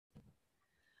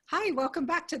Hi, welcome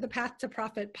back to the Path to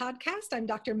Profit podcast. I'm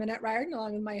Dr. Minette and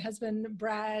along with my husband,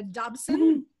 Brad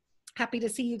Dobson. Happy to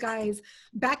see you guys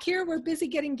back here. We're busy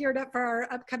getting geared up for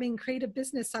our upcoming Creative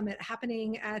Business Summit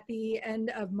happening at the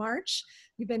end of March.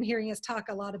 You've been hearing us talk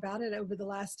a lot about it over the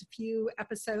last few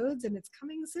episodes, and it's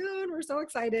coming soon. We're so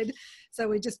excited. So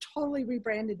we just totally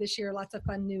rebranded this year. Lots of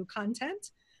fun new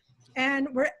content. And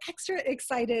we're extra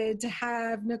excited to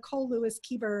have Nicole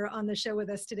Lewis-Keeber on the show with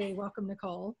us today. Welcome,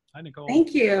 Nicole. Hi, Nicole.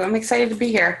 Thank you. I'm excited to be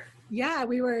here. Yeah,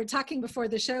 we were talking before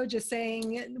the show, just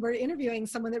saying we're interviewing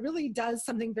someone that really does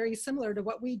something very similar to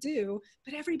what we do,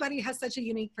 but everybody has such a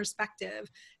unique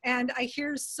perspective. And I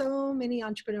hear so many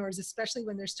entrepreneurs, especially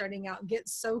when they're starting out, get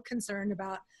so concerned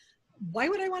about, why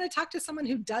would I want to talk to someone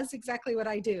who does exactly what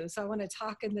I do? So I want to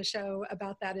talk in the show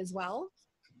about that as well.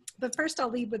 But first I'll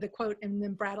lead with a quote, and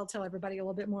then Brad will tell everybody a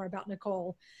little bit more about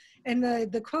Nicole. And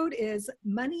the quote is,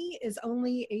 "Money is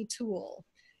only a tool.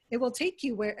 It will take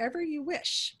you wherever you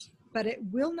wish, but it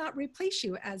will not replace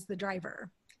you as the driver."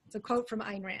 It's a quote from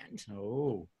Ayn Rand.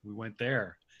 Oh, we went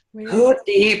there. Go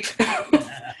deep.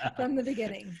 From the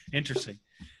beginning. Interesting.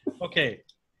 Okay.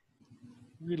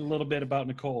 Read a little bit about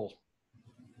Nicole.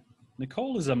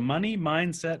 Nicole is a money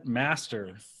mindset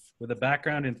master with a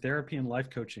background in therapy and life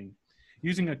coaching.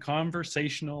 Using a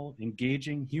conversational,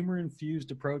 engaging,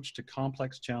 humor-infused approach to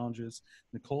complex challenges,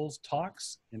 Nicole's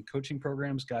talks and coaching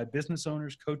programs guide business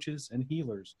owners, coaches, and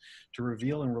healers to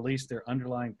reveal and release their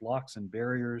underlying blocks and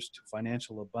barriers to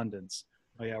financial abundance.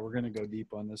 Oh yeah, we're going to go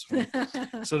deep on this one.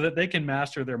 So that they can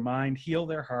master their mind, heal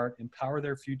their heart, empower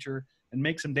their future, and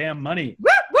make some damn money.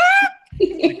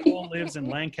 Nicole lives in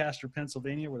Lancaster,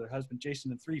 Pennsylvania, with her husband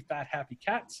Jason and 3 fat, happy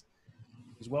cats.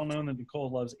 It's well known that Nicole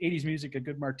loves 80s music, a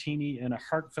good martini, and a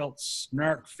heartfelt,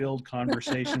 snark-filled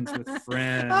conversations with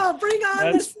friends. Oh, bring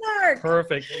on the snark.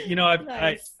 Perfect. You know,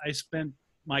 Nice. I spent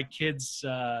my kids'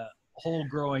 whole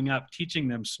growing up teaching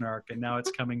them snark, and now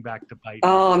it's coming back to bite.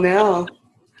 Oh, no.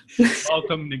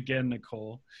 Welcome again,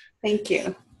 Nicole. Thank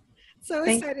you. So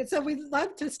excited. So we'd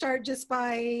love to start just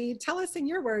by, tell us in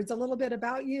your words a little bit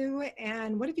about you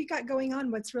and what have you got going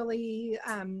on? What's really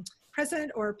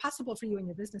present or possible for you in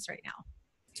your business right now?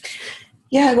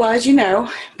 Yeah, well, as you know,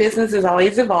 business is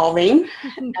always evolving.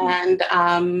 And,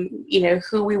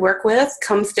 who we work with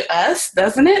comes to us,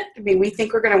 doesn't it? I mean, we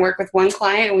think we're going to work with one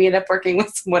client and we end up working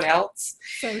with someone else.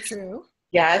 So true.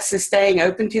 Yeah, so staying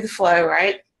open to the flow,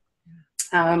 right?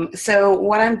 So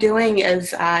what I'm doing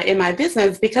is in my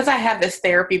business, because I have this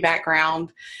therapy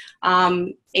background,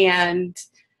 I've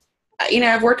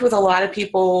worked with a lot of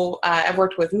people. I've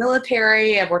worked with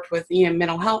military. I've worked with,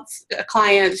 mental health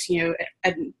clients,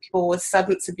 and people with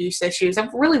substance abuse issues.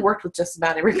 I've really worked with just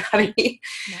about everybody.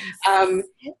 Nice.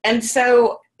 And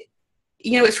so,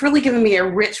 it's really given me a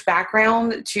rich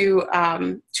background to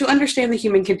understand the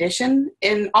human condition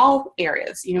in all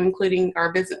areas, including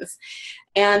our business.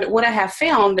 And what I have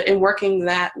found in working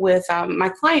that with my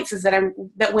clients is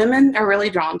that women are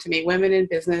really drawn to me. Women in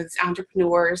business,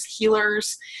 entrepreneurs,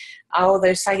 healers, all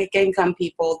those psychic income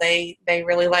people, they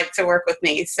really like to work with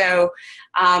me. So,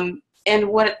 and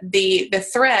what the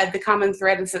common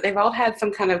thread is that they've all had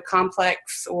some kind of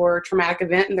complex or traumatic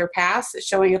event in their past that's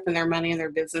showing up in their money and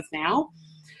their business now.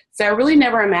 So I really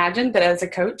never imagined that as a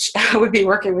coach, I would be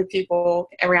working with people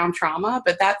around trauma,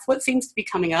 but that's what seems to be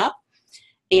coming up.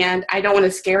 And I don't want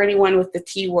to scare anyone with the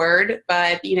T word,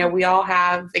 but, we all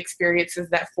have experiences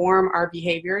that form our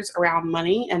behaviors around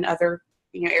money and other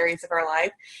areas of our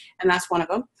life. And that's one of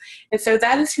them. And so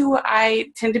that is who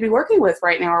I tend to be working with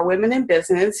right now, are women in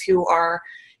business who are,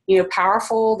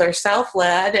 powerful, they're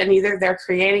self-led, and either they're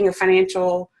creating a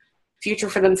financial future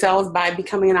for themselves by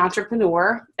becoming an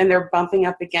entrepreneur and they're bumping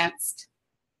up against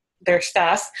their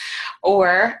stuff,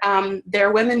 or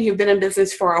they're women who've been in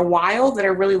business for a while that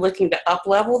are really looking to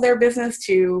up-level their business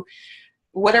to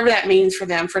whatever that means for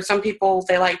them. For some people,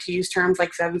 they like to use terms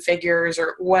like 7 figures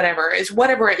or whatever. It's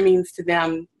whatever it means to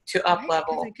them to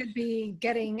up-level. Right, it could be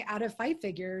getting out of 5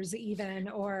 figures even,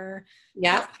 or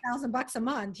 $1,000 a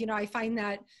month. I find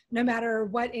that no matter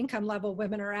what income level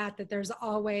women are at, that there's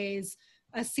always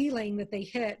a ceiling that they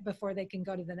hit before they can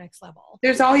go to the next level.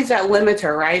 There's always that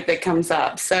limiter, right, that comes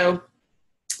up. So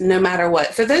no matter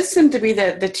what. So those seem to be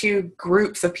the 2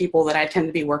 groups of people that I tend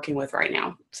to be working with right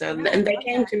now. So, and they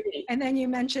came to me. And then you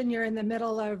mentioned you're in the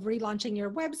middle of relaunching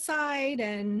your website,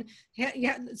 and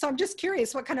so I'm just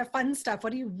curious, what kind of fun stuff,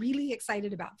 what are you really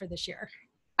excited about for this year?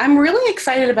 I'm really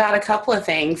excited about a couple of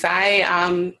things.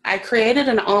 I created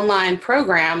an online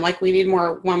program, like we need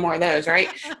one more of those, right?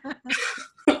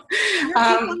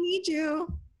 People need you.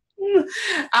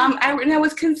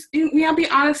 I'll be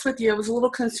honest with you. I was a little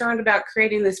concerned about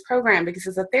creating this program because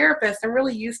as a therapist, I'm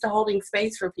really used to holding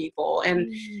space for people.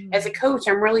 And as a coach,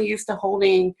 I'm really used to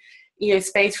holding,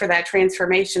 space for that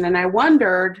transformation. And I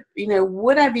wondered,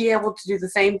 would I be able to do the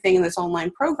same thing in this online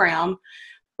program?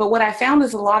 But what I found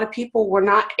is a lot of people were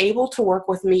not able to work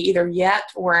with me either yet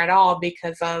or at all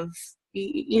because of,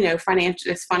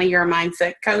 financial. It's funny, you're a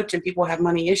mindset coach and people have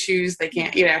money issues. They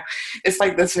can't, it's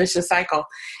like this vicious cycle.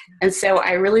 And so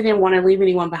I really didn't want to leave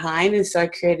anyone behind. And so I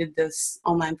created this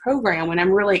online program, and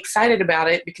I'm really excited about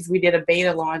it because we did a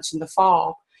beta launch in the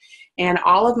fall. And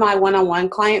all of my one-on-one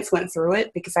clients went through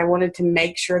it because I wanted to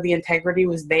make sure the integrity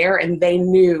was there and they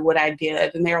knew what I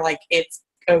did. And they're like, it's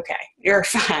okay, you're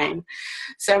fine.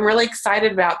 So I'm really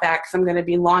excited about that because I'm going to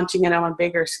be launching it on a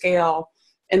bigger scale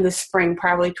in the spring,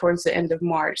 probably towards the end of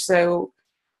March. So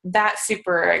that's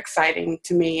super exciting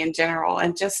to me in general.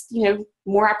 And just,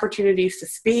 more opportunities to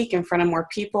speak in front of more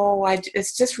people.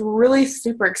 It's just really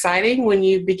super exciting when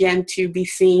you begin to be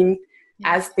seen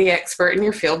as the expert in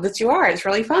your field that you are. It's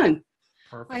really fun.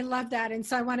 Perfect. I love that. And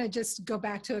so I want to just go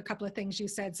back to a couple of things you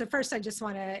said. So first, I just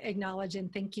want to acknowledge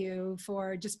and thank you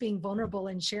for just being vulnerable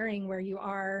and sharing where you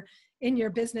are in your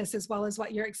business, as well as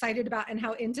what you're excited about and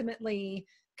how intimately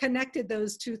connected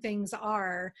those two things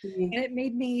are. Mm-hmm. And it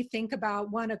made me think about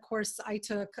a course I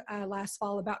took last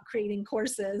fall about creating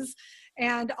courses,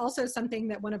 and also something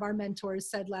that one of our mentors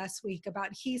said last week about,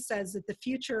 he says that the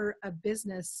future of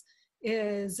business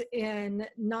is in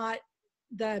not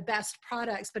the best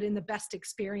products, but in the best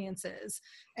experiences.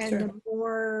 And sure. The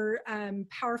more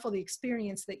powerful the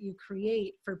experience that you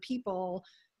create for people,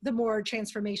 the more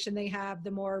transformation they have, the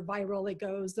more viral it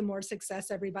goes, the more success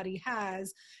everybody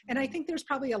has. And I think there's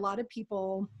probably a lot of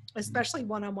people, especially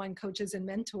one-on-one coaches and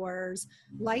mentors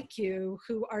like you,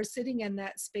 who are sitting in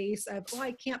that space of,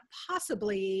 I can't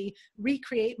possibly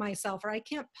recreate myself, or I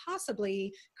can't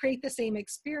possibly create the same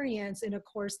experience in a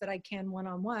course that I can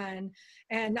one-on-one.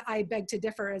 And I beg to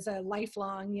differ as a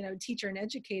lifelong, teacher and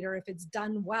educator. If it's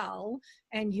done well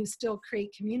and you still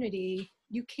create community,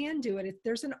 you can do it.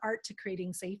 There's an art to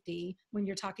creating safety when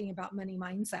you're talking about money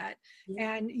mindset,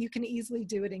 and you can easily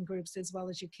do it in groups as well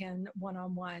as you can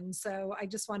one-on-one. So I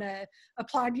just want to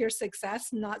applaud your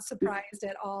success, not surprised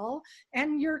at all,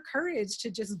 and your courage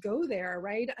to just go there,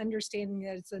 right? Understanding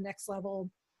that it's the next level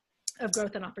of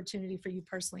growth and opportunity for you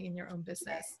personally in your own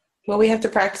business. Well, we have to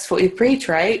practice what we preach,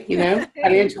 right?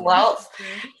 Financial wealth,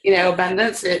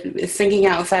 abundance. It's thinking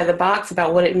outside the box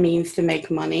about what it means to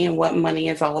make money and what money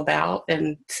is all about.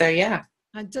 And so, yeah.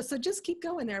 So just keep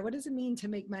going there. What does it mean to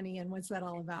make money, and what's that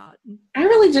all about? I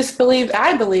really just believe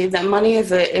that money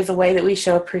is a way that we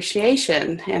show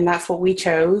appreciation. And that's what we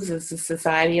chose as a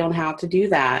society on how to do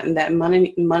that. And that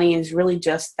money is really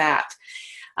just that.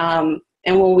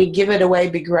 And when we give it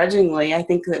away begrudgingly, I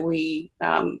think that we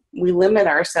limit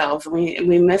ourselves. We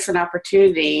miss an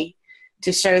opportunity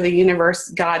to show the universe,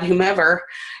 God, whomever,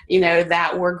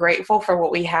 that we're grateful for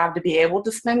what we have to be able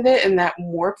to spend it, and that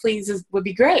more please would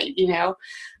be great,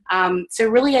 So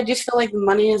really, I just feel like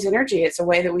money is energy. It's a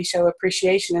way that we show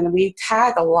appreciation, and we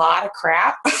tag a lot of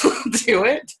crap to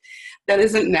it that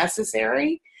isn't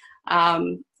necessary.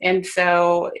 And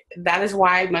so that is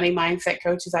why money mindset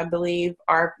coaches, I believe,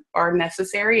 are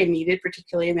necessary and needed,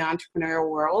 particularly in the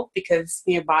entrepreneurial world, because,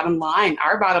 our bottom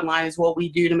line is what we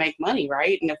do to make money,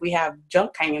 right? And if we have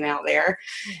junk hanging out there,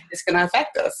 it's going to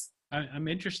affect us. I'm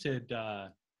interested.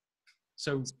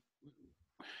 So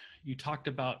you talked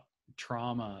about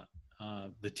trauma,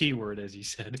 the T word, as you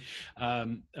said,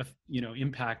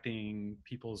 impacting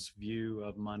people's view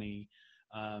of money.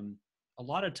 A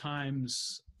lot of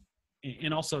times,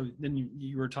 and also then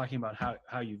you were talking about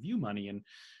how you view money. And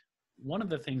one of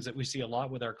the things that we see a lot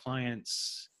with our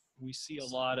clients, we see a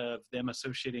lot of them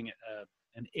associating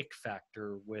an ick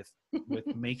factor with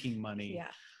making money.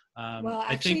 Yeah. Well,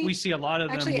 I think we see a lot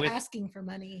of them asking for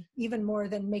money even more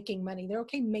than making money. They're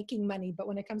okay making money, but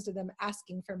when it comes to them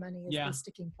asking for money is the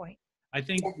sticking point. I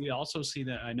think we also see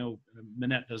that. I know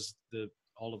Minette does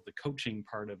all of the coaching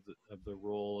part of the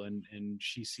role, and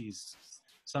she sees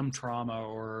some trauma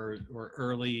or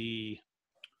early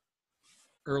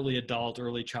adult,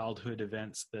 early childhood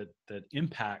events that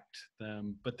impact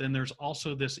them. But then there's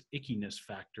also this ickiness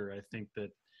factor, I think, that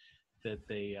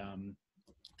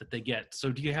they get.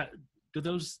 So do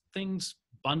those things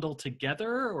bundle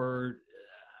together, or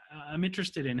I'm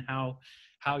interested in how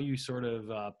you sort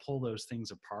of pull those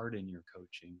things apart in your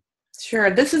coaching.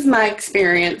 Sure. This is my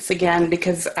experience, again,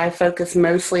 because I focus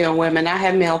mostly on women. I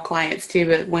have male clients too,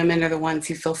 but women are the ones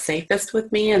who feel safest with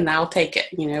me, and I'll take it,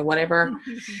 whatever.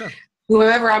 Sure.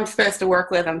 whoever I'm supposed to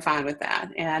work with, I'm fine with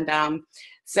that. And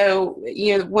so,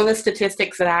 one of the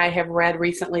statistics that I have read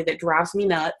recently that drives me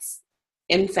nuts,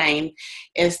 insane,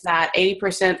 is that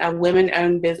 80% of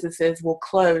women-owned businesses will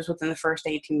close within the first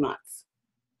 18 months.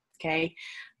 Okay.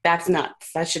 That's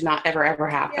nuts. That should not ever, ever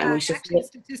happen. Yeah, We should actually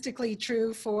statistically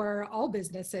true for all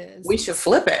businesses. We should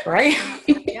flip it, right?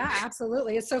 Yeah,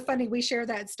 absolutely. It's so funny. We share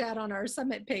that stat on our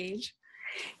summit page.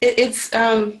 It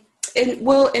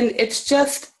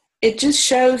just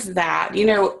shows that,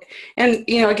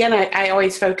 again, I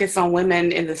always focus on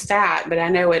women in the stat, but I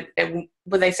know what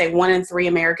they say, 1 in 3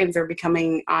 Americans are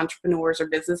becoming entrepreneurs or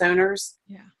business owners.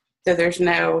 Yeah. So there's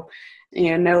no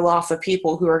loss of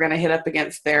people who are going to hit up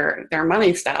against their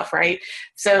money stuff, right?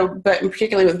 So, but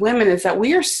particularly with women, is that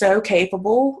we are so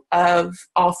capable of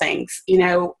all things.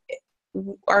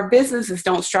 Our businesses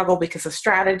don't struggle because of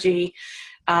strategy,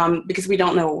 because we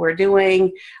don't know what we're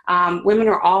doing. Women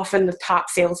are often the top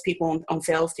salespeople on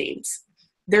sales teams.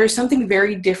 There is something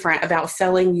very different about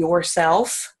selling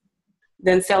yourself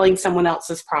than selling someone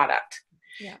else's product.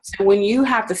 Yeah. So when you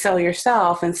have to sell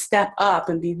yourself and step up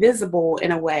and be visible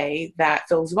in a way that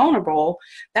feels vulnerable,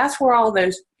 that's where all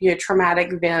those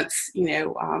traumatic events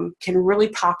can really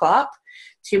pop up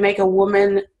to make a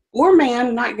woman or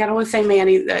man, I don't want to say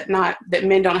man, that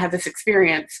men don't have this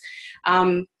experience.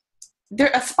 A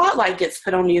spotlight gets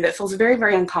put on you that feels very,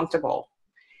 very uncomfortable.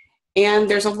 And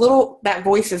there's that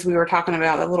voice, as we were talking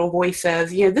about, that little voice says,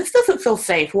 this doesn't feel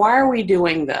safe. Why are we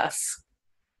doing this?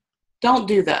 Don't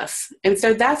do this. And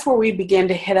so that's where we begin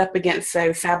to hit up against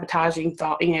those sabotaging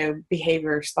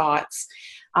behaviors, thoughts.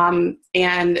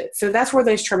 And so that's where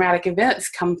those traumatic events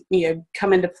come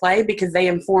into play, because they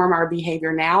inform our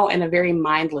behavior now in a very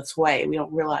mindless way. We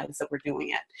don't realize that we're doing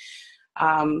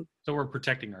it. So we're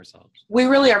protecting ourselves. We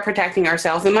really are protecting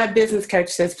ourselves. And my business coach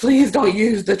says, please don't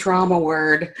use the trauma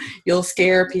word. You'll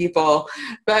scare people.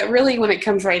 But really, when it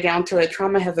comes right down to it,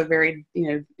 trauma has a very,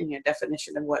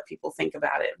 definition of what people think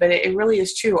about it. But it really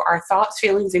is true. Our thoughts,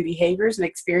 feelings, and behaviors and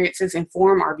experiences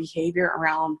inform our behavior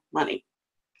around money.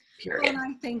 Period. Well,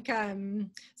 and I think,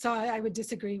 so I would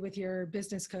disagree with your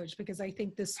business coach, because I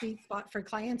think the sweet spot for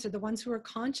clients are the ones who are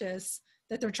conscious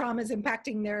that their trauma is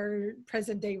impacting their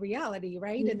present day reality,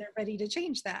 right? And they're ready to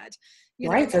change that.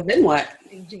 Right. So then what?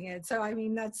 Changing it. So, I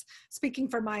mean, that's speaking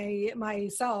for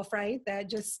myself, right? That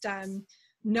just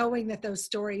knowing that those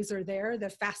stories are there, the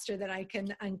faster that I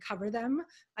can uncover them,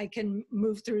 I can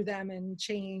move through them and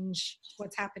change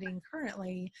what's happening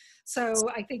currently. So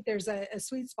I think there's a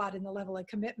sweet spot in the level of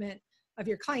commitment of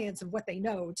your clients of what they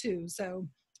know too. So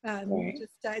right.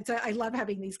 I love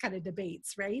having these kind of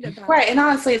debates, right? Right. And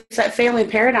honestly, it's that family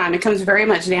paradigm. It comes very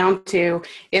much down to,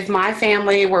 if my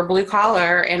family were blue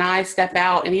collar and I step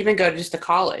out and even go just to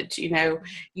college,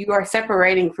 you are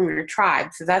separating from your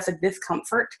tribe. So that's a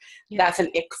discomfort. Yeah. That's an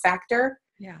ick factor.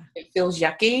 Yeah. It feels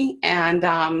yucky.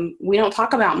 And we don't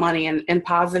talk about money in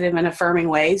positive and affirming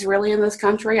ways really in this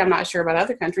country. I'm not sure about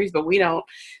other countries, but we don't.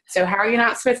 So how are you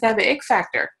not supposed to have the ick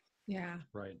factor? Yeah.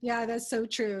 Right. Yeah, that's so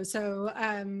true. So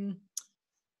I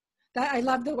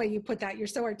love the way you put that. You're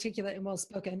so articulate and well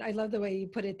spoken. I love the way you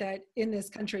put it, that in this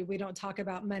country, we don't talk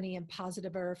about money in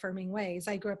positive or affirming ways.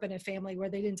 I grew up in a family where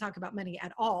they didn't talk about money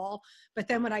at all. But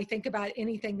then when I think about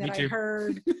anything that I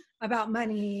heard about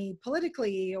money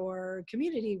politically or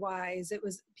community wise, it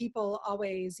was people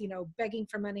always, begging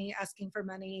for money, asking for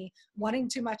money, wanting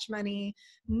too much money,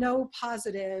 no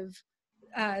positive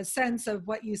sense of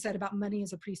what you said about money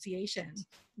as appreciation.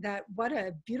 That what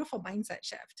a beautiful mindset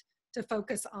shift to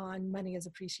focus on money as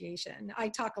appreciation. I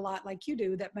talk a lot like you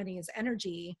do that money is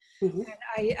energy. Mm-hmm.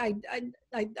 And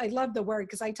I love the word,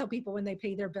 because I tell people when they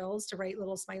pay their bills to write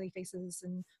little smiley faces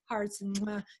and hearts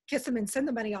and kiss them and send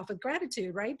the money off with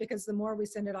gratitude, right? Because the more we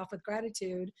send it off with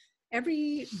gratitude,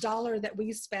 every dollar that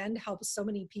we spend helps so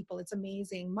many people. It's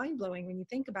amazing, mind-blowing when you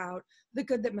think about the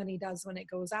good that money does when it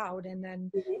goes out. And then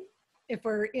mm-hmm. if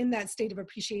we're in that state of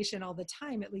appreciation all the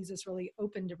time, it leaves us really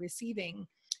open to receiving.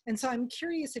 And so I'm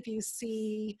curious if you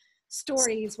see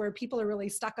stories where people are really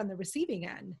stuck on the receiving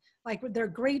end. Like they're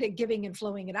great at giving and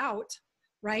flowing it out,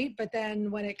 right? But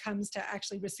then when it comes to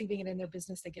actually receiving it in their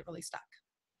business, they get really stuck.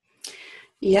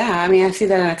 Yeah, I mean, I see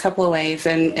that in a couple of ways.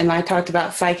 And I talked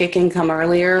about psychic income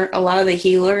earlier. A lot of the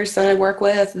healers that I work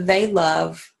with, they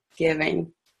love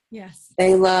giving. Yes.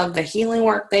 They love the healing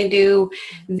work they do.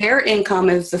 Their income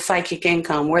is the psychic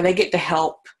income, where they get to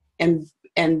help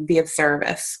and be of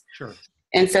service. Sure.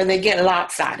 And so they get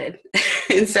lopsided.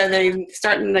 And so they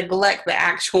start to neglect the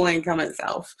actual income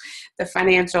itself, the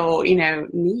financial,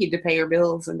 need to pay your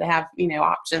bills and to have,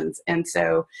 options. And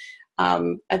so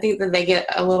I think that they get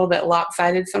a little bit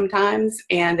lopsided sometimes,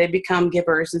 and they become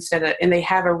givers and they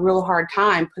have a real hard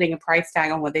time putting a price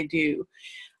tag on what they do.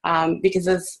 Because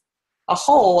as a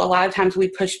whole, a lot of times we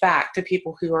push back to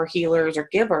people who are healers or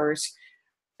givers.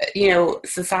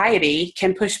 Society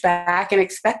can push back and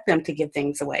expect them to give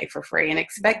things away for free and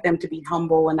expect them to be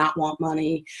humble and not want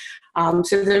money.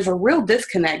 So there's a real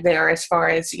disconnect there as far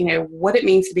as, what it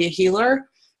means to be a healer,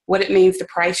 what it means to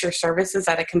price your services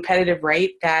at a competitive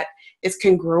rate that is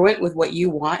congruent with what you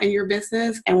want in your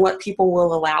business and what people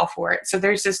will allow for it. So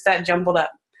there's just that jumbled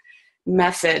up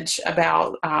message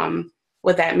about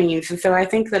what that means. And so I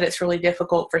think that it's really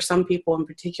difficult for some people in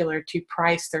particular to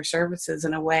price their services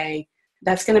in a way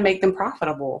that's going to make them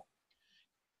profitable.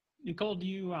 Nicole, do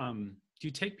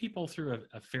you take people through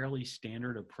a fairly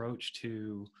standard approach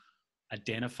to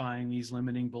identifying these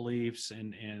limiting beliefs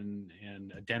and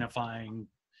identifying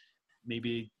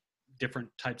maybe different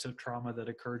types of trauma that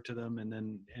occurred to them,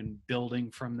 and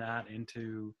building from that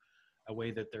into a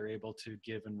way that they're able to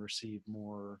give and receive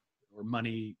more or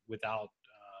money without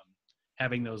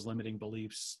having those limiting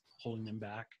beliefs holding them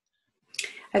back?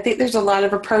 I think there's a lot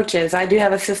of approaches. I do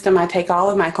have a system I take all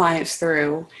of my clients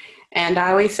through, and I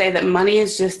always say that money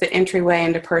is just the entryway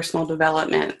into personal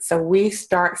development. So we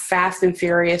start fast and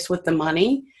furious with the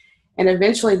money, and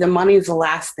eventually the money is the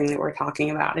last thing that we're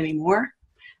talking about anymore,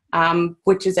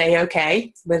 which is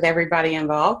A-okay with everybody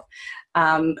involved.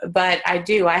 But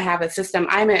I have a system.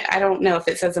 I don't know if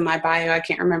it says in my bio, I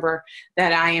can't remember,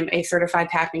 that I am a certified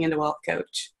tapping into wealth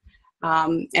coach.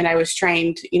 And I was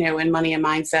trained, in money and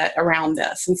mindset around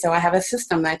this. And so I have a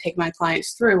system that I take my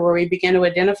clients through where we begin to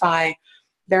identify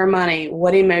their money,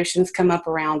 what emotions come up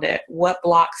around it, what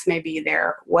blocks may be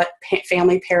there, what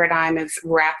family paradigm is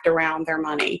wrapped around their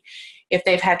money, if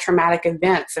they've had traumatic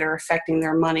events that are affecting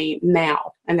their money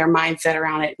now and their mindset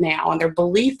around it now, and their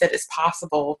belief that it's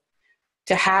possible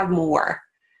to have more,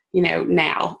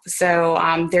 now.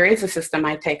 So there is a system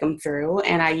I take them through,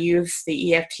 and I use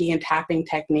the EFT and tapping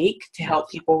technique to help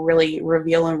people really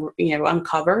reveal and,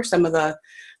 uncover some of the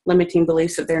limiting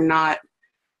beliefs that they're not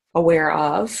aware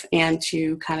of, and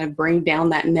to kind of bring down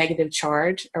that negative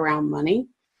charge around money.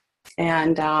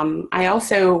 And I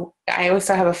also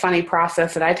have a funny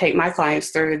process that I take my clients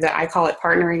through that I call it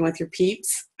partnering with your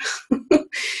peeps.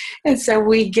 And so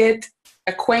we get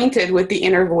acquainted with the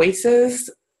inner voices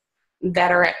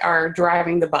that are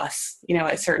driving the bus,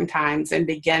 at certain times, and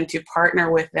begin to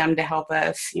partner with them to help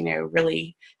us,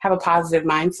 really have a positive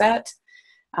mindset,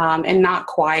 and not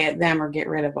quiet them or get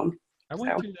rid of them. I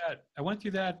went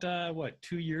through that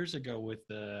 2 years ago with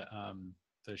the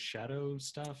shadow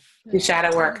stuff. The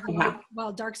shadow work.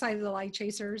 Well, Dark Side of the Light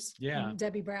Chasers. Yeah.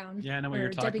 Debbie Brown. Yeah, I know what you're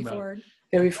talking about.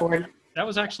 Debbie Ford. That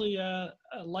was actually a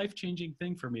life-changing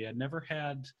thing for me. I'd never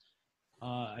had,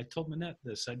 I told Minette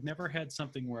this, I'd never had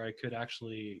something where I could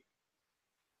actually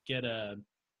get a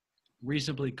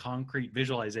reasonably concrete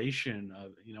visualization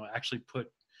of, actually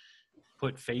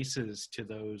put faces to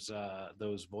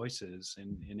those voices,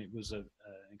 and it was an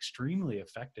extremely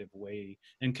effective way,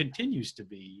 and continues to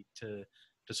be, to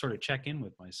sort of check in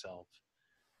with myself.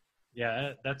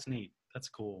 Yeah, that's neat. That's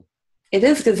cool. It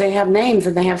is, because they have names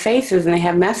and they have faces and they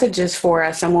have messages for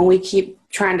us, and when we keep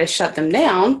trying to shut them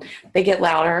down, they get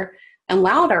louder and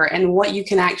louder. And what you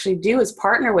can actually do is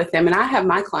partner with them, and I have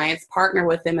my clients partner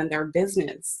with them in their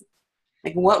business.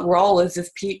 Like, what role is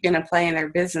this peep going to play in their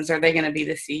business? Are they going to be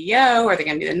the CEO? Are they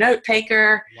going to be the note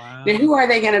taker? Wow. Who are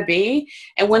they going to be?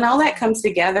 And when all that comes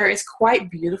together, it's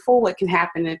quite beautiful what can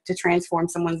happen to transform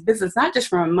someone's business, not just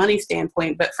from a money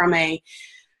standpoint, but from an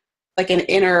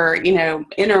inner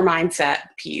mindset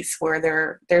piece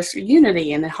where there's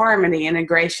unity and harmony,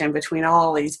 integration between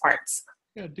all these parts.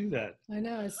 Yeah, do that. I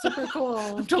know, it's super cool.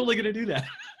 I'm totally going to do that.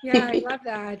 Yeah, I love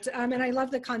that. And I love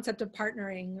the concept of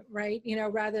partnering, right?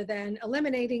 Rather than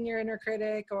eliminating your inner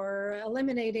critic or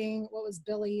eliminating what was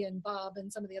Billy and Bob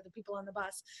and some of the other people on the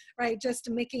bus, right? Just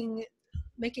making,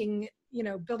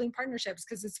 building partnerships,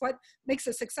 because it's what makes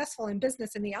us successful in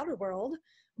business in the outer world.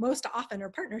 Most often are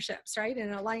partnerships, right?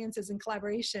 And alliances and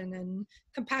collaboration and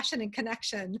compassion and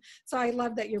connection. So I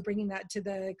love that you're bringing that to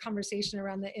the conversation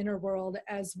around the inner world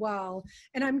as well.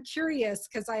 And I'm curious,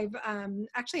 because I've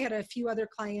actually had a few other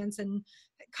clients and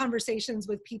conversations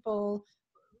with people.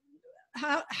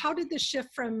 How did the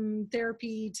shift from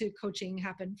therapy to coaching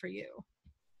happen for you?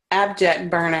 Abject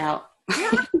burnout.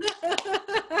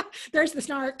 There's the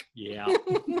snark. Yeah.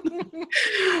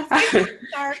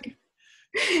 Snark.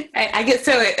 I get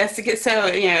so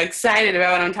excited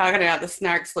about what I'm talking about. The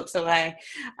snark slips away.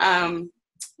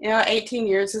 18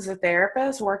 years as a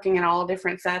therapist, working in all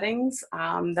different settings.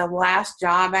 The last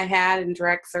job I had in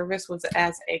direct service was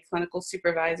as a clinical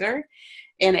supervisor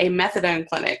in a methadone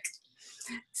clinic.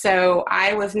 So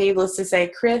I was, needless to say,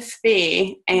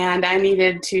 crispy, and I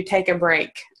needed to take a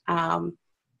break.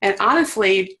 And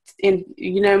honestly, and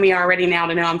you know me already now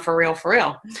to know I'm for real.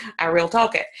 I real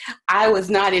talk it. I was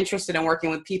not interested in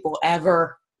working with people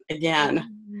ever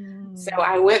again. So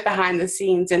I went behind the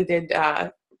scenes and did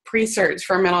pre-search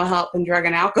for mental health and drug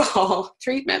and alcohol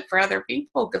treatment for other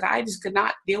people because I just could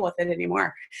not deal with it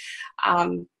anymore.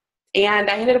 And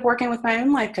I ended up working with my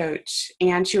own life coach,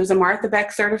 and she was a Martha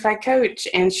Beck certified coach,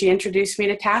 and she introduced me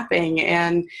to tapping,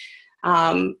 and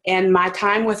my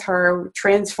time with her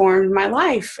transformed my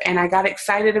life, and I got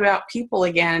excited about people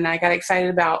again, and I got excited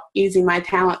about using my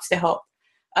talents to help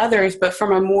others, but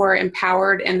from a more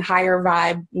empowered and higher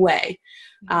vibe way.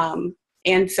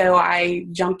 And so I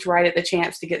jumped right at the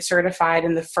chance to get certified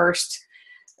in the first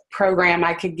program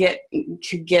I could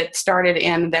get started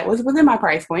in that was within my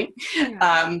price point.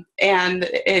 And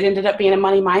it ended up being a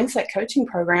money mindset coaching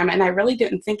program. And I really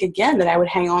didn't think again that I would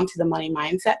hang on to the money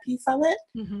mindset piece of it.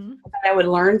 I would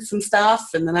learn some stuff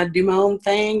and then I'd do my own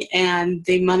thing. And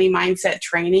the money mindset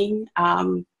training,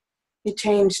 it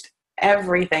changed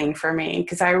everything for me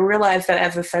because I realized that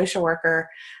as a social worker,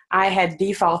 I had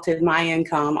defaulted my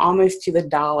income almost to the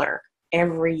dollar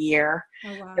every year.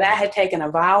 That I had taken a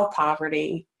vow of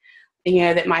poverty.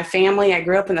 That my family, I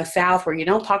grew up in the South where you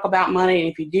don't talk about money,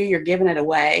 and if you do, you're giving it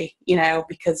away,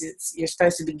 because you're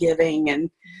supposed to be giving. And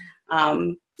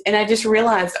I just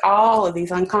realized all of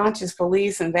these unconscious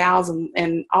beliefs and vows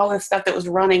and all this stuff that was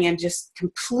running and just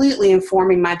completely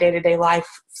informing my day-to-day life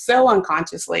so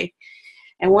unconsciously.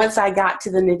 And once I got to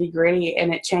the nitty-gritty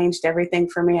and it changed everything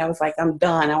for me, I was like, I'm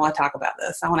done. I want to talk about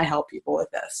this. I want to help people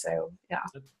with this. So, yeah.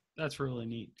 That's really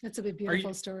neat. That's a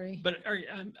beautiful story. But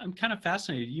I'm kind of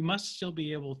fascinated. You must still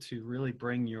be able to really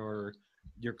bring your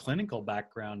clinical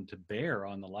background to bear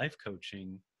on the life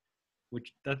coaching,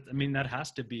 that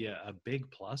has to be a big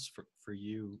plus for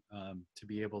you to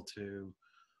be able to,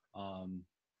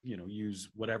 use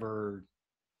whatever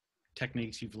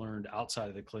techniques you've learned outside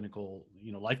of the clinical,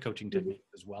 life coaching technique,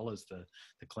 as well as the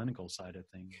clinical side of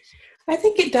things. I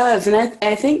think it does. And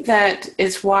I think that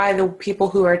is why the people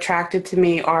who are attracted to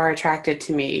me are attracted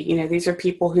to me. These are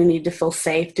people who need to feel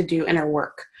safe to do inner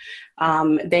work.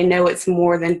 They know it's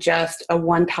more than just a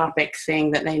one topic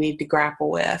thing that they need to grapple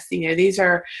with.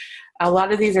 A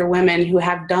lot of these are women who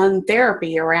have done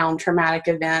therapy around traumatic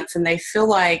events, and they feel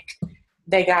like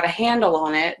they got a handle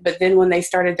on it, but then when they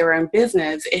started their own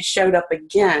business, it showed up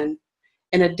again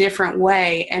in a different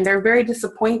way, and they're very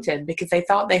disappointed because they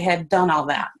thought they had done all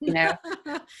that.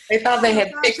 They thought they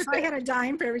had fixed it. If I had a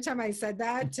dime for every time I said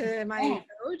that to my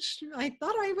coach, I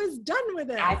thought I was done with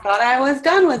it. I thought I was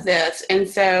done with this. And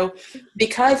so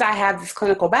because I have this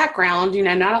clinical background,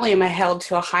 not only am I held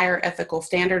to a higher ethical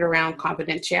standard around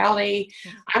confidentiality,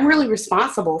 I'm really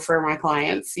responsible for my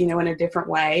clients, in a different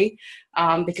way.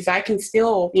 Because I can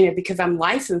still, because I'm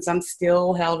licensed, I'm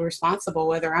still held responsible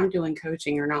whether I'm doing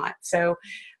coaching or not. So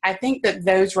I think that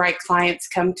those right clients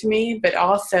come to me, but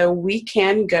also we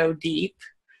can go deep.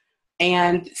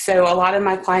 And so a lot of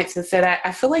my clients have said,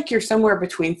 I feel like you're somewhere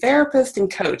between therapist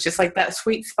and coach. It's like that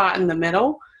sweet spot in the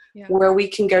middle where we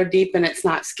can go deep and it's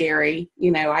not scary.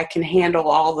 I can handle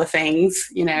all the things,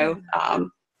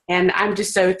 and I'm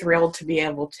just so thrilled to be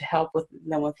able to help with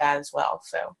them with that as well.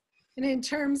 So. And in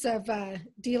terms of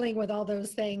dealing with all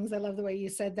those things, I love the way you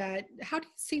said that. How do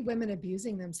you see women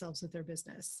abusing themselves with their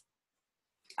business?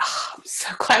 Oh, I'm so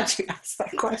glad you asked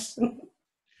that question.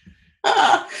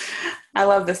 I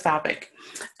love this topic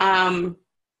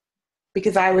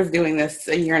because I was doing this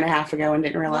a year and a half ago and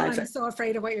didn't realize it. I'm so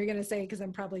afraid of what you're going to say because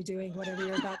I'm probably doing whatever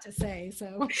you're about to say.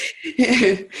 So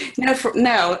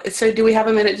no. So do we have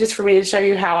a minute just for me to show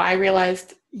you how I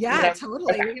realized? Yeah,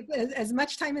 totally. Okay. As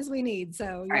much time as we need.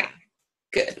 So yeah. Right.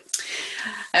 Good.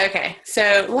 Okay.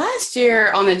 So last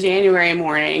year on a January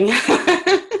morning,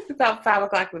 about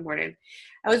 5:00 in the morning,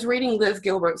 I was reading Liz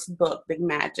Gilbert's book, Big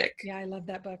Magic. Yeah, I love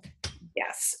that book.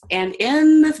 Yes. And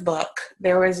in this book,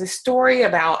 there was a story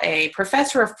about a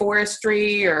professor of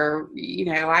forestry or,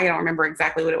 I don't remember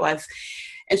exactly what it was.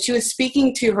 And she was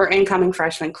speaking to her incoming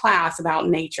freshman class about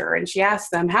nature. And she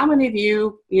asked them, how many of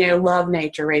you, love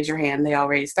nature? Raise your hand. They all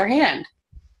raised their hand.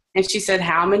 And she said,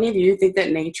 how many of you think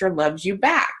that nature loves you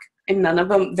back? And none of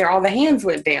them, all the hands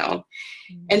went down.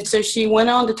 Mm-hmm. And so she went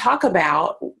on to talk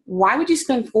about, why would you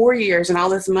spend 4 years and all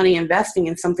this money investing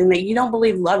in something that you don't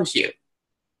believe loves you?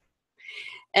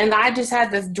 And I just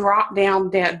had this drop down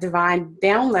divine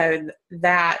download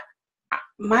that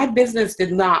my business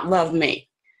did not love me.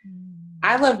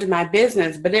 I loved my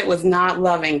business, but it was not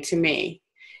loving to me.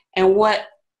 And what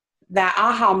that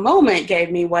aha moment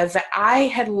gave me was that I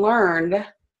had learned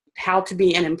how to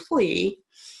be an employee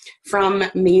from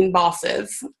mean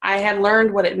bosses. I had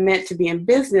learned what it meant to be in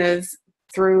business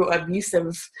through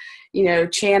abusive,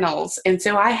 channels. And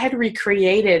so I had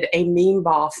recreated a mean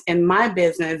boss in my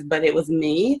business, but it was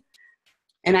me.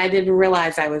 And I didn't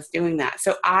realize I was doing that.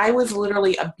 So I was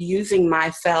literally abusing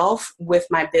myself with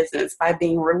my business by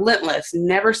being relentless,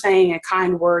 never saying a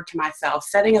kind word to myself,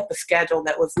 setting up a schedule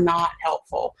that was not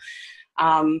helpful.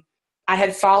 I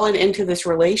had fallen into this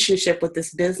relationship with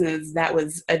this business that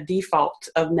was a default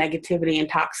of negativity and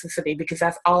toxicity because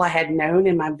that's all I had known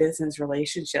in my business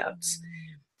relationships.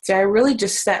 So I really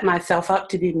just set myself up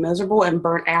to be miserable and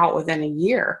burnt out within a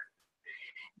year.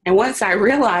 And once I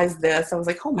realized this, I was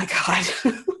like, oh my God.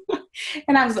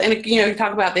 And I was, you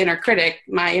talk about the inner critic,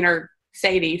 my inner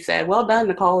Sadie said, well done,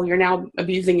 Nicole, you're now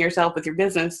abusing yourself with your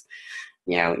business.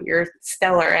 You're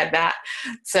stellar at that.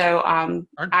 So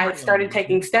I started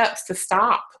taking steps to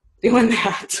stop doing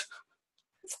that.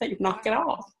 It's like, knock it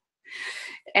off.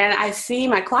 And I see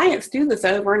my clients do this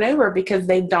over and over because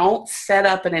they don't set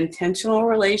up an intentional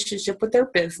relationship with their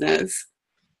business.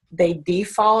 They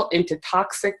default into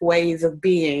toxic ways of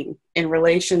being in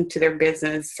relation to their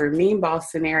business through mean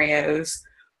boss scenarios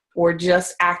or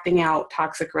just acting out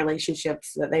toxic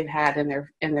relationships that they've had in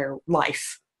their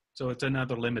life. So it's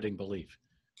another limiting belief.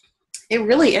 It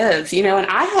really is, and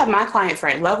I have my clients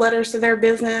write love letters to their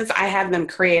business. I have them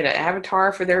create an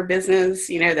avatar for their business,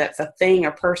 that's a thing,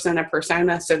 a person, a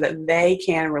persona, so that they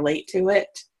can relate to it.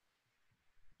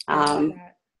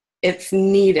 It's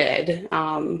needed.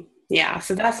 Yeah,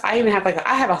 so I even have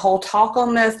I have a whole talk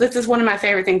on this. This is one of my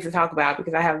favorite things to talk about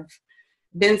because I have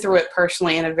been through it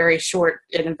personally in a very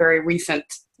recent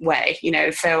way,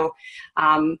 so,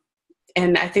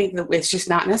 and I think that it's just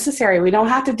not necessary. We don't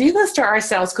have to do this to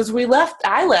ourselves because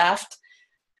I left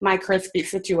my crispy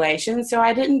situation. So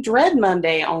I didn't dread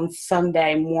Monday on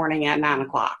Sunday morning at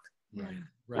 9:00.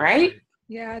 Right?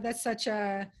 Yeah, that's such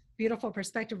a beautiful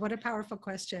perspective. What a powerful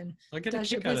question. Does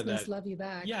your business love you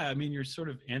back? Yeah. I mean, you're sort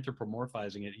of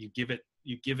anthropomorphizing it.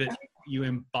 You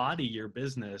embody your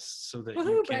business so that you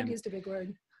can. Brad used a big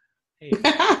word. Hey.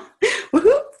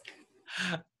 Woohoo!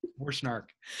 We're snark.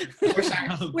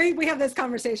 We have this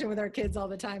conversation with our kids all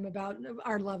the time about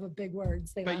our love of big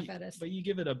words. They laugh at us. But you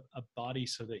give it a body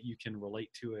so that you can relate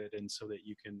to it and so that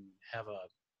you can have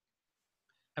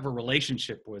a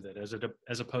relationship with it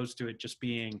as opposed to it just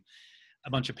being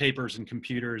a bunch of papers and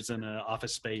computers and an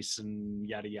office space and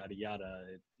yada, yada, yada.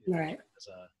 Right.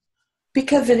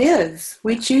 Because it is.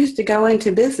 We choose to go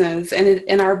into business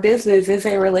and our business is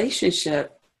a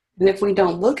relationship. And if we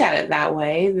don't look at it that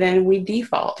way, then we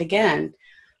default again.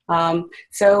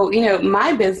 So,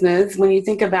 my business, when you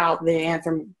think about the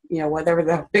anthem, whatever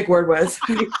the big word was,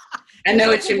 I know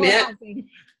what you meant.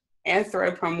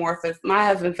 Anthropomorphic. My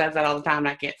husband says that all the time and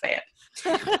I can't say it.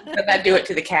 Because I do it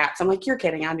to the cats. I'm like, you're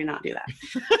kidding. I do not do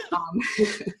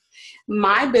that.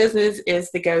 My business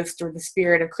is that goes through the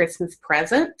spirit of Christmas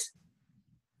present,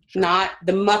 not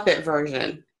the Muppet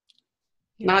version.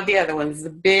 Not the other ones, the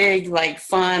big,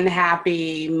 fun,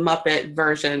 happy Muppet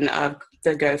version of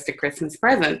the Ghost of Christmas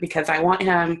Present, because I want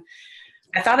him,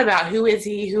 I thought about who is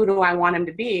he, who do I want him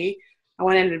to be? I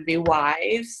want him to be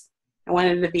wise. I want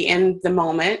him to be in the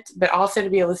moment, but also to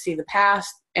be able to see the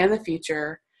past and the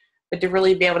future, but to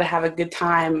really be able to have a good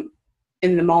time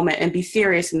in the moment and be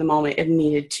serious in the moment if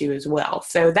needed to as well.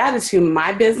 So that is who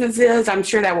my business is. I'm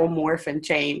sure that will morph and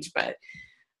change, but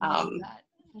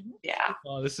yeah.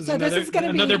 Oh, this is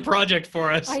another project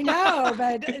for us. I know,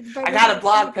 but I got a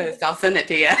blog post. I'll send it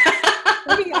to you.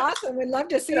 That'd be awesome. We'd love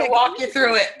to see it. Walk you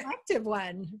through it. Active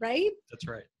one, right? That's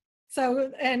right.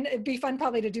 So, and it'd be fun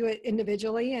probably to do it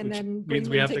individually and then bring means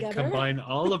we have together. To combine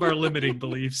all of our limiting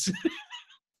beliefs.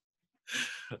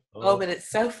 Oh, but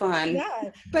it's so fun. Yeah,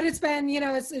 but it's been,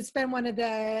 it's been one of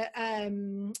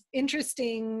the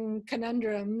interesting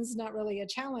conundrums, not really a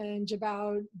challenge,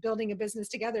 about building a business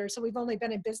together. So we've only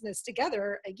been in business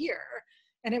together a year,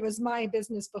 and it was my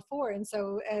business before. And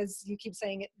so, as you keep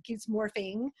saying, it keeps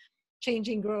morphing,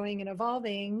 changing, growing, and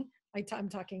evolving. I'm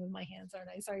talking with my hands, aren't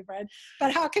I? Sorry, Brad.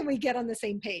 But how can we get on the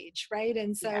same page, right?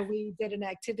 And so we did an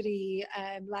activity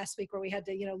last week where we had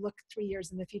to, look 3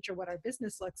 years in the future what our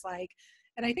business looks like.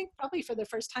 And I think probably for the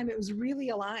first time it was really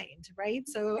aligned, right?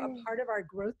 So a part of our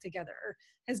growth together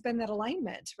has been that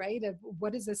alignment, right? Of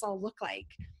what does this all look like?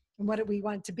 And what do we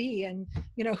want it to be? And,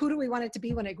 who do we want it to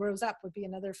be when it grows up would be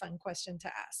another fun question to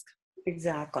ask.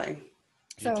 Exactly.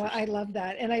 So I love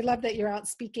that. And I love that you're out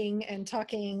speaking and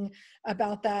talking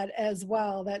about that as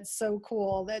well. That's so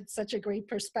cool. That's such a great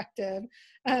perspective.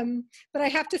 But I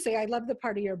have to say, I love the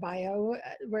part of your bio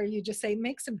where you just say,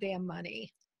 make some damn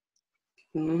money.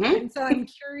 Mm-hmm. And so I'm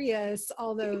curious,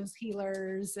 all those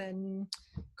healers and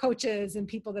coaches and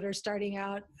people that are starting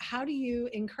out, how do you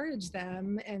encourage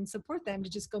them and support them to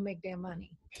just go make damn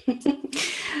money?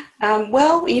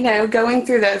 Well, going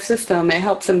through that system, it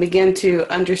helps them begin to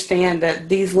understand that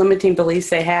these limiting beliefs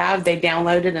they have, they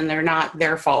downloaded and they're not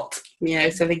their fault.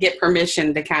 So they get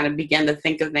permission to kind of begin to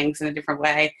think of things in a different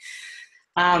way.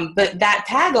 But that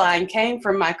tagline came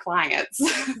from my clients.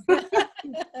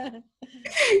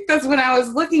 Because when I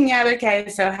was looking at, okay,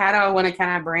 so how do I want to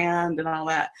kind of brand and all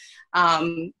that?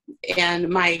 And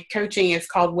my coaching is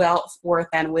called Wealth, Worth,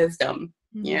 and Wisdom,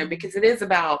 because it is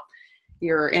about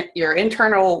your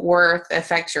internal worth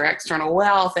affects your external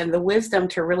wealth, and the wisdom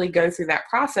to really go through that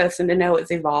process and to know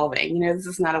it's evolving. This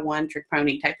is not a one-trick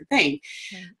pony type of thing.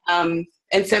 Right.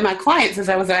 And so my clients, as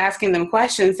I was asking them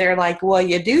questions, they're like, well,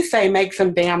 you do say make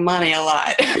some damn money a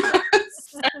lot.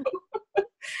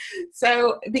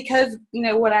 So because,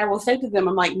 what I will say to them,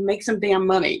 I'm like, make some damn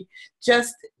money.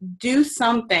 Just do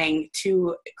something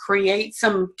to create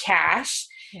some cash,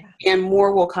 and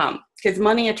more will come, because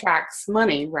money attracts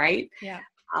money, right? Yeah.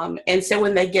 And so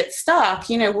when they get stuck,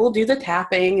 we'll do the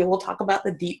tapping and we'll talk about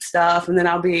the deep stuff. And then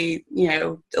I'll be,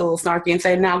 a little snarky and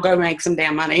say, now go make some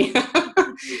damn money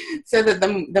so that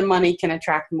the money can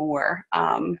attract more.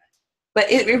 But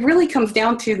it really comes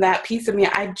down to that piece of me.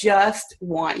 I just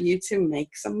want you to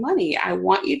make some money. I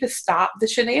want you to stop the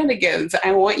shenanigans.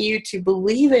 I want you to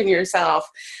believe in yourself,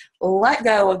 let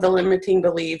go of the limiting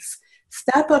beliefs,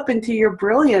 step up into your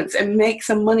brilliance and make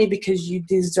some money because you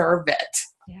deserve it.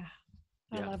 Yeah.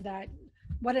 I love that.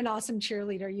 What an awesome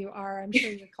cheerleader you are. I'm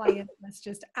sure your clients must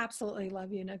just absolutely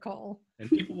love you, Nicole. And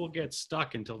people will get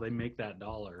stuck until they make that $1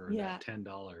 or that $10.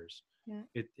 Yeah.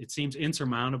 It seems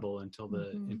insurmountable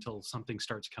until something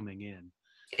starts coming in.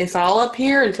 It's all up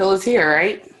here until it's here,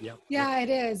 right? Yep. Yeah, it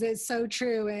is. It's so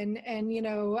true. And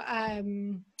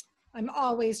I'm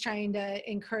always trying to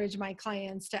encourage my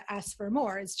clients to ask for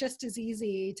more. It's just as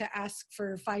easy to ask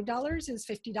for $5 as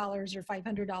 $50 or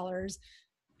 $500.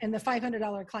 And the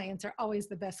 $500 clients are always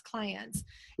the best clients.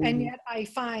 Mm-hmm. And yet I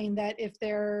find that if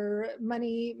their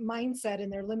money mindset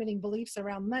and their limiting beliefs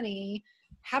around money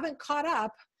haven't caught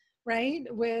up, right,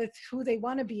 with who they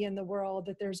want to be in the world,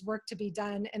 that there's work to be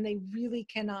done, and they really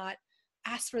cannot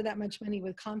ask for that much money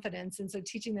with confidence. And so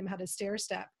teaching them how to stair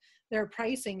step their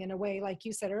pricing in a way, like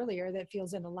you said earlier, that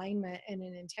feels in alignment and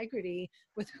in integrity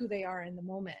with who they are in the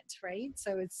moment, right?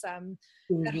 So it's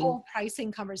that whole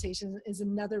pricing conversation is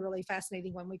another really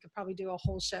fascinating one. We could probably do a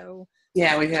whole show.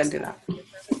 Yeah, we gotta do that.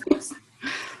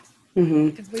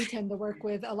 Because we tend to work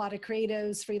with a lot of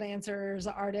creatives,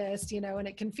 freelancers, artists, and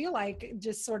it can feel like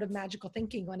just sort of magical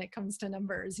thinking when it comes to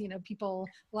numbers. A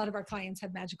lot of our clients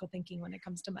have magical thinking when it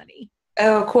comes to money.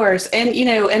 Oh, of course. And,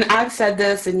 and I've said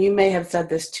this, and you may have said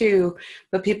this too,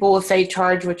 but people will say,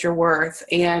 charge what you're worth.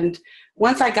 And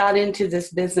once I got into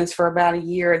this business for about a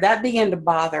year, that began to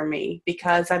bother me,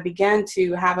 because I began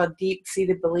to have a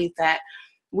deep-seated belief that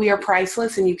we are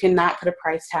priceless and you cannot put a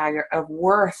price tag of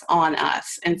worth on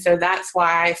us. And so that's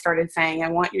why I started saying, I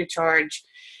want you to charge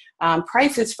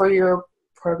prices for your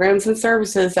programs and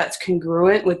services that's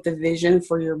congruent with the vision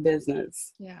for your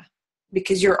business. Yeah.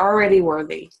 Because you're already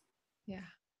worthy. Yeah.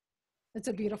 That's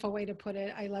a beautiful way to put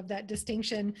it. I love that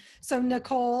distinction. So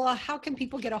Nicole, how can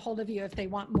people get a hold of you if they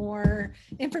want more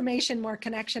information, more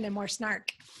connection, and more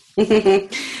snark?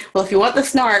 Well, if you want the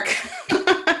snark,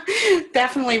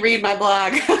 definitely read my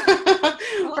blog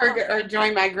or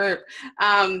join my group.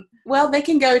 Well, they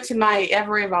can go to my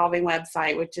ever-evolving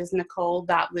website, which is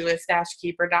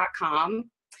nicole.lewis-keeber.com.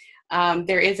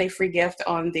 There is a free gift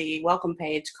on the welcome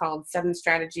page called 7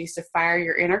 Strategies to Fire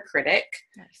Your Inner Critic.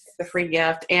 Nice. It's a free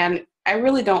gift. And I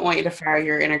really don't want you to fire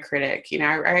your inner critic.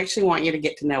 I actually want you to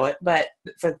get to know it, but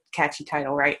it's a catchy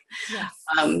title, right? Yes.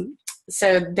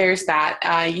 So there's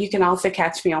that. You can also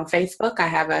catch me on Facebook. I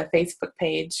have a Facebook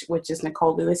page, which is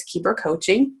Nicole Lewis-Keeber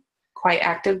Coaching, quite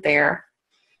active there.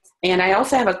 And I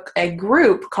also have a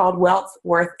group called Wealth,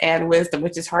 Worth, and Wisdom,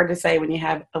 which is hard to say when you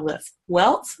have a list.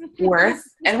 Wealth, Worth,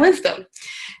 and Wisdom.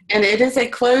 And it is a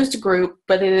closed group,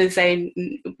 but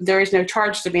there is no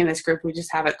charge to be in this group. We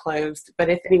just have it closed.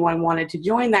 But if anyone wanted to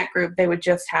join that group, they would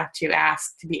just have to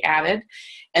ask to be added.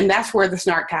 And that's where the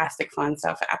snarktastic fun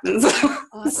stuff happens.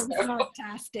 Awesome.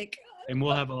 Snarktastic. And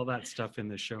we'll have all that stuff in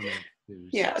the show notes.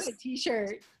 Yes. A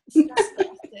t-shirt.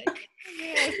 Fantastic.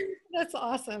 Yes, that's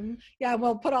awesome. Yeah,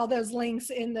 we'll put all those links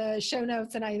in the show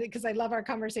notes. And because I love our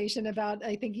conversation about,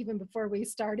 I think even before we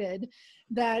started,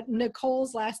 that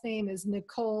Nicole's last name is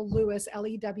Nicole Lewis,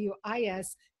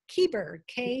 Lewis, Keeber,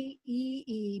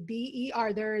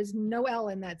 Keeber. There is no L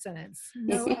in that sentence.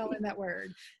 No L in that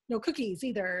word. No cookies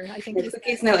either. I think no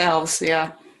cookies, no elves.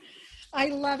 Yeah. I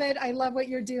love it. I love what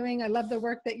you're doing. I love the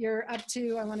work that you're up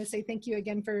to. I want to say thank you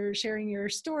again for sharing your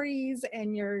stories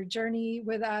and your journey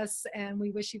with us. And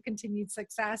we wish you continued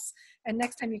success. And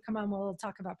next time you come on, we'll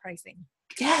talk about pricing.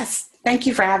 Yes. Thank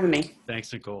you for having me.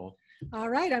 Thanks, Nicole. All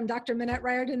right. I'm Dr. Minette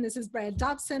Riordan. This is Brad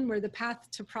Dobson. We're the Path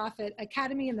to Profit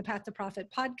Academy and the Path to Profit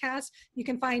podcast. You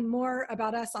can find more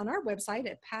about us on our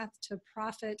website at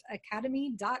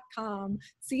pathtoprofitacademy.com.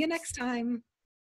 See you next time.